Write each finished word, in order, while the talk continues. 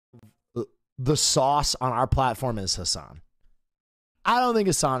the sauce on our platform is Hasan. I don't think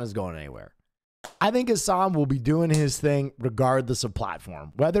Hasan is going anywhere. I think Hasan will be doing his thing regardless of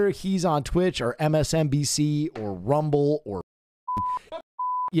platform. Whether he's on Twitch or MSNBC or Rumble or,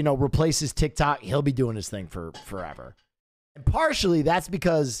 replaces TikTok, he'll be doing his thing for forever. And partially that's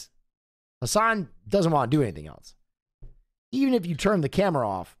because Hasan doesn't want to do anything else. Even if you turn the camera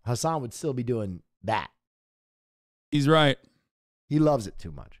off, Hasan would still be doing that. He's right. He loves it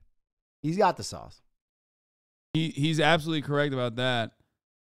too much. He's got the sauce. He's absolutely correct about that.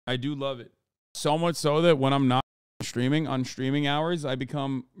 I do love it. So much so that when I'm not streaming on streaming hours, I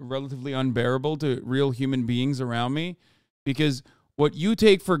become relatively unbearable to real human beings around me, because what you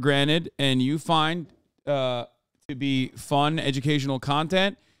take for granted and you find to be fun, educational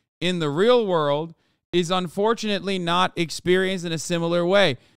content in the real world is unfortunately not experienced in a similar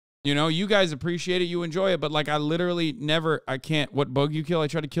way. You guys appreciate it, you enjoy it, but like I literally I can't. What bug you kill? I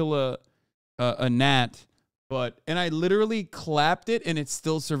try to kill a gnat, and I literally clapped it and it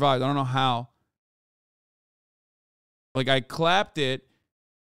still survived. I don't know how. Like I clapped it,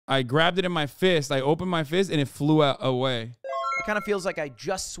 I grabbed it in my fist, I opened my fist, and it flew away. It kind of feels like I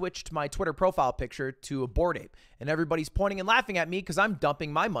just switched my Twitter profile picture to a Bored Ape, and everybody's pointing and laughing at me because I'm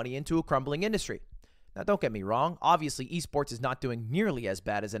dumping my money into a crumbling industry. Now, don't get me wrong. Obviously, esports is not doing nearly as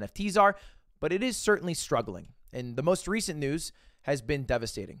bad as NFTs are, but it is certainly struggling. And the most recent news has been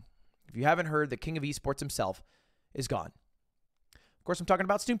devastating. If you haven't heard, the king of esports himself is gone. Of course, I'm talking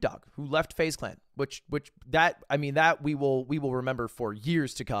about Snoop Dogg, who left FaZe Clan, which we will remember for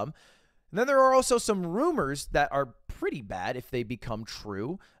years to come. And then there are also some rumors that are pretty bad if they become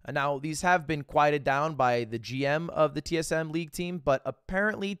true. And now, these have been quieted down by the GM of the TSM League team, but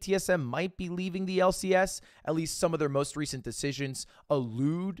apparently TSM might be leaving the LCS. At least some of their most recent decisions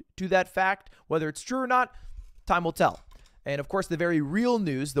allude to that fact. Whether it's true or not, time will tell. And of course, the very real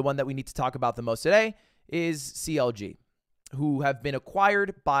news, the one that we need to talk about the most today, is CLG, who have been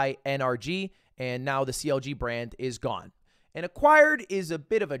acquired by NRG, and now the CLG brand is gone. And acquired is a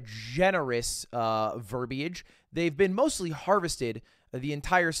bit of a generous verbiage. They've been mostly harvested. The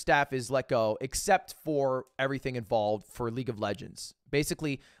entire staff is let go, except for everything involved for League of Legends.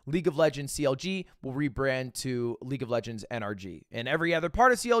 Basically, League of Legends CLG will rebrand to League of Legends NRG. And every other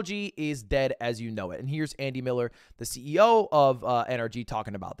part of CLG is dead as you know it. And here's Andy Miller, the CEO of NRG,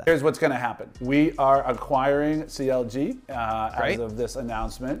 talking about that. Here's what's going to happen. We are acquiring CLG as of this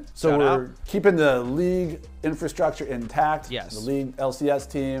announcement. So we're keeping the league infrastructure intact. Yes. The league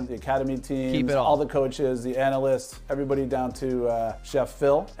LCS team, the academy teams, Keep it all the coaches, the analysts, everybody down to Chef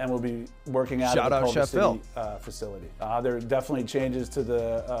Phil. And we'll be working out of the Culver City facility. There are definitely changes to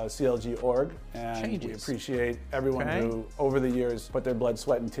the CLG org, and we appreciate everyone who over the years put their blood,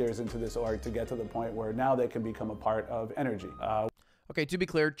 sweat, and tears into this org to get to the point where now they can become a part of Energy. Okay, to be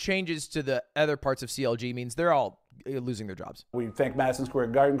clear, changes to the other parts of CLG means they're all losing their jobs. We thank Madison Square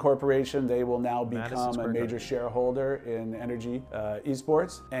Garden Corporation. They will now become a major shareholder in Energy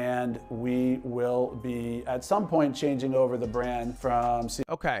Esports, and we will be at some point changing over the brand from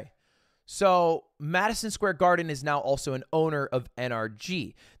Okay. So Madison Square Garden is now also an owner of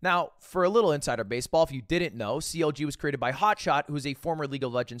NRG. Now, for a little insider baseball, if you didn't know, CLG was created by Hotshot, who's a former League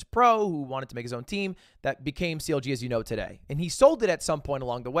of Legends pro who wanted to make his own team that became CLG as you know today. And he sold it at some point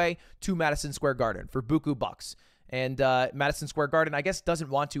along the way to Madison Square Garden for buku bucks. And Madison Square Garden, I guess, doesn't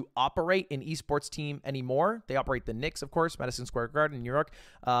want to operate an esports team anymore. They operate the Knicks, of course, Madison Square Garden in New York,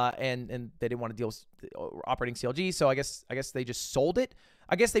 and they didn't want to deal with operating CLG. So I guess they just sold it.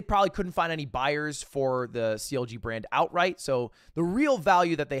 I guess they probably couldn't find any buyers for the CLG brand outright. So the real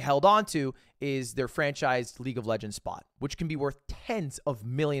value that they held on to is their franchised League of Legends spot, which can be worth tens of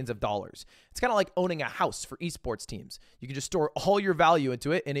millions of dollars. It's kind of like owning a house for esports teams. You can just store all your value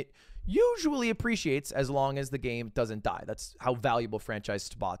into it, and it usually appreciates as long as the game doesn't die. That's how valuable franchise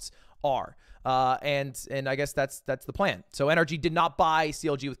spots are. And I guess that's the plan. So NRG did not buy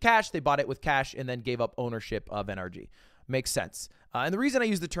CLG with cash. They bought it with cash and then gave up ownership of NRG. Makes sense. And the reason I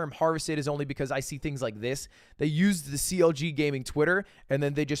use the term harvested is only because I see things like this. They used the CLG Gaming Twitter, and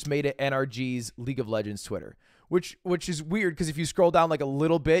then they just made it NRG's League of Legends Twitter, which is weird because if you scroll down like a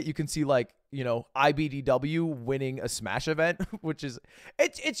little bit, you can see like, you know, IBDW winning a Smash event, which is,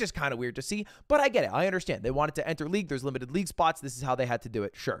 it's just kind of weird to see, but I get it. I understand. They wanted to enter League. There's limited League spots. This is how they had to do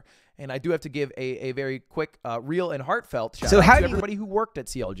it. Sure. And I do have to give a very quick, real and heartfy shout out to everybody who worked at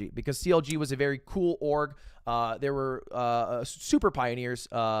CLG, because CLG was a very cool org. There were super pioneers.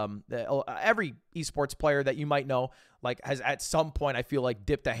 Every esports player that you might know, like, has at some point, I feel like,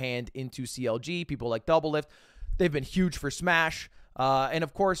 dipped a hand into CLG. People like Doublelift. They've been huge for Smash. And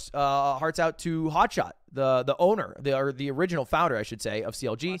of course, hearts out to Hotshot, the owner, the original founder, I should say, of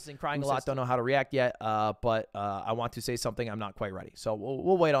CLG. Been crying a lot, don't know how to react yet, but I want to say something. I'm not quite ready, so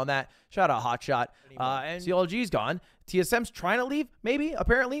we'll wait on that. Shout out Hotshot. And CLG's gone. TSM's trying to leave, maybe.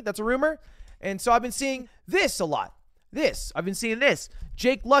 Apparently, that's a rumor. And so I've been seeing this a lot. I've been seeing this.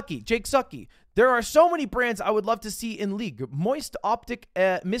 Jake Sucky. There are so many brands I would love to see in league. Moist, Optic,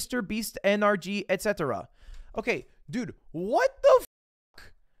 Mr. Beast, NRG, etc. Okay, dude, what the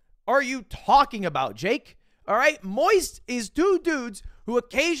fuck are you talking about, Jake? All right, Moist is two dudes who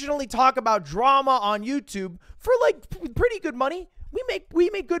occasionally talk about drama on YouTube for like pretty good money. We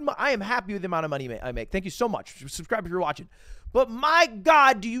make good money. I am happy with the amount of money I make. Thank you so much. Subscribe if you're watching. But my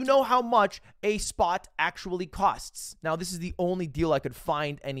God, do you know how much a spot actually costs? Now, this is the only deal I could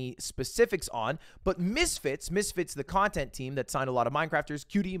find any specifics on, but Misfits, the content team that signed a lot of Minecrafters,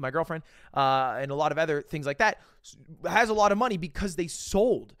 Cutie, my girlfriend, and a lot of other things like that, has a lot of money because they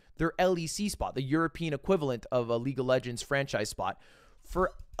sold their LEC spot, the European equivalent of a League of Legends franchise spot,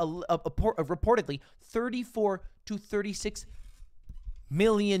 for reportedly $34 to $36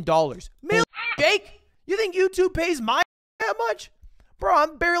 million. Jake, you think YouTube pays my that much? Bro,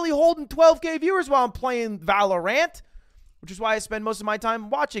 I'm barely holding 12K viewers while I'm playing Valorant, which is why I spend most of my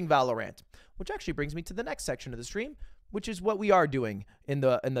time watching Valorant. Which actually brings me to the next section of the stream, which is what we are doing in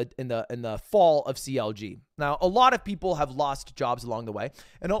the fall of CLG. Now, a lot of people have lost jobs along the way,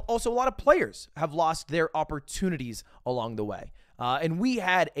 and also a lot of players have lost their opportunities along the way. And we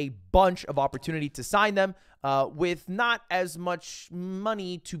had a bunch of opportunity to sign them with not as much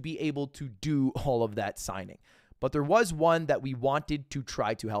money to be able to do all of that signing. But there was one that we wanted to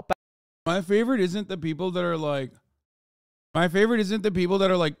try to help out. My favorite isn't the people that are like,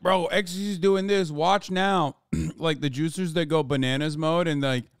 bro, XQC's doing this, watch now. Like the juicers that go bananas mode and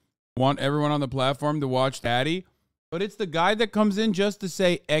like want everyone on the platform to watch Daddy. But it's the guy that comes in just to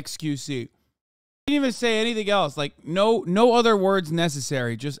say XQC. He didn't even say anything else. Like no other words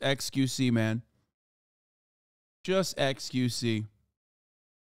necessary. Just XQC, man. Just XQC.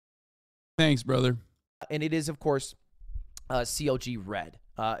 Thanks, brother. And it is, of course, CLG Red.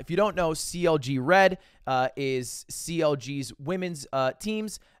 If you don't know, CLG Red is CLG's women's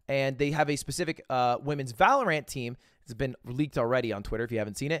teams, and they have a specific women's Valorant team. It's been leaked already on Twitter if you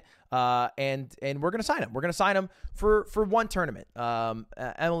haven't seen it. And we're gonna sign them. We're gonna sign them for one tournament.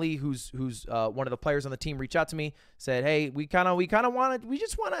 Emily, who's one of the players on the team, reached out to me, said, "Hey, we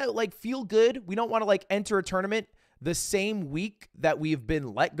just wanna like feel good. We don't want to like enter a tournament the same week that we've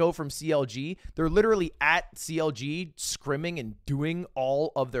been let go from CLG." They're literally at CLG scrimming and doing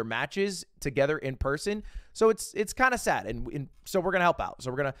all of their matches together in person. So it's kind of sad. And so we're going to help out.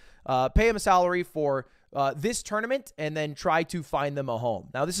 So we're going to pay them a salary for this tournament and then try to find them a home.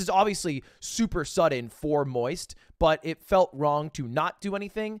 Now, this is obviously super sudden for Moist, but it felt wrong to not do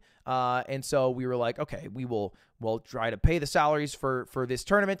anything. And so we were like, okay, we'll try to pay the salaries for this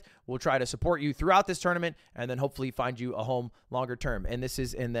tournament. We'll try to support you throughout this tournament and then hopefully find you a home longer term. And this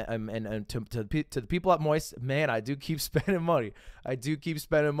is in the and to the people at Moist, man, I do keep spending money. But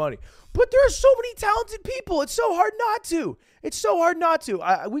there are so many talented people. It's so hard not to.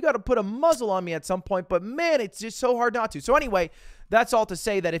 We got to put a muzzle on me at some point, but man, it's just so hard not to. So anyway, that's all to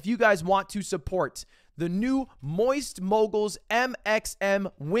say that if you guys want to support the new Moist Moguls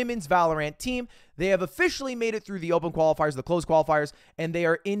MXM Women's Valorant team, they have officially made it through the open qualifiers, the closed qualifiers, and they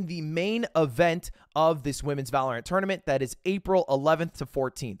are in the main event of this Women's Valorant tournament. That is April 11th to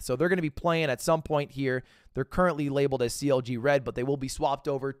 14th. So they're going to be playing at some point here. They're currently labeled as CLG Red, but they will be swapped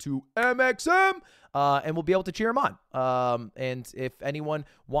over to MXM, and we'll be able to cheer them on. And if anyone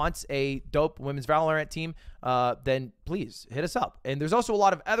wants a dope Women's Valorant team, then please hit us up. And there's also a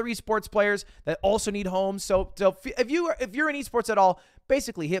lot of other esports players that also need homes. So if you're in esports at all,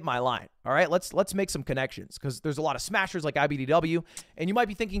 basically hit my line. All right, let's make some connections, because there's a lot of smashers like IBDW, and you might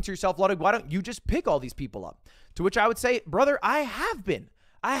be thinking to yourself, Ludwig, why don't you just pick all these people up? To which I would say, brother, I have been.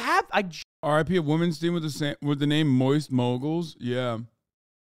 RIP a women's team with the name Moist Moguls. Yeah.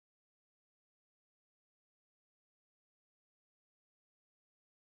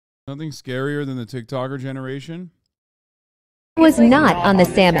 Nothing scarier than the TikToker generation. Was not on the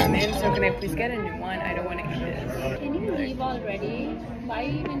salmon. So can I please get a new one? I don't want to eat this. Can you leave already? Why are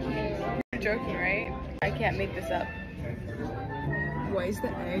you even here? You're joking, right? I can't make this up. Why is the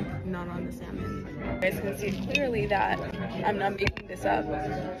egg not on the salmon? You guys can see clearly that I'm not making this up.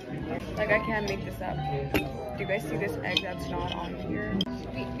 Like, I can't make this up. Do you guys see this egg that's not on here?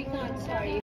 We can't, sorry.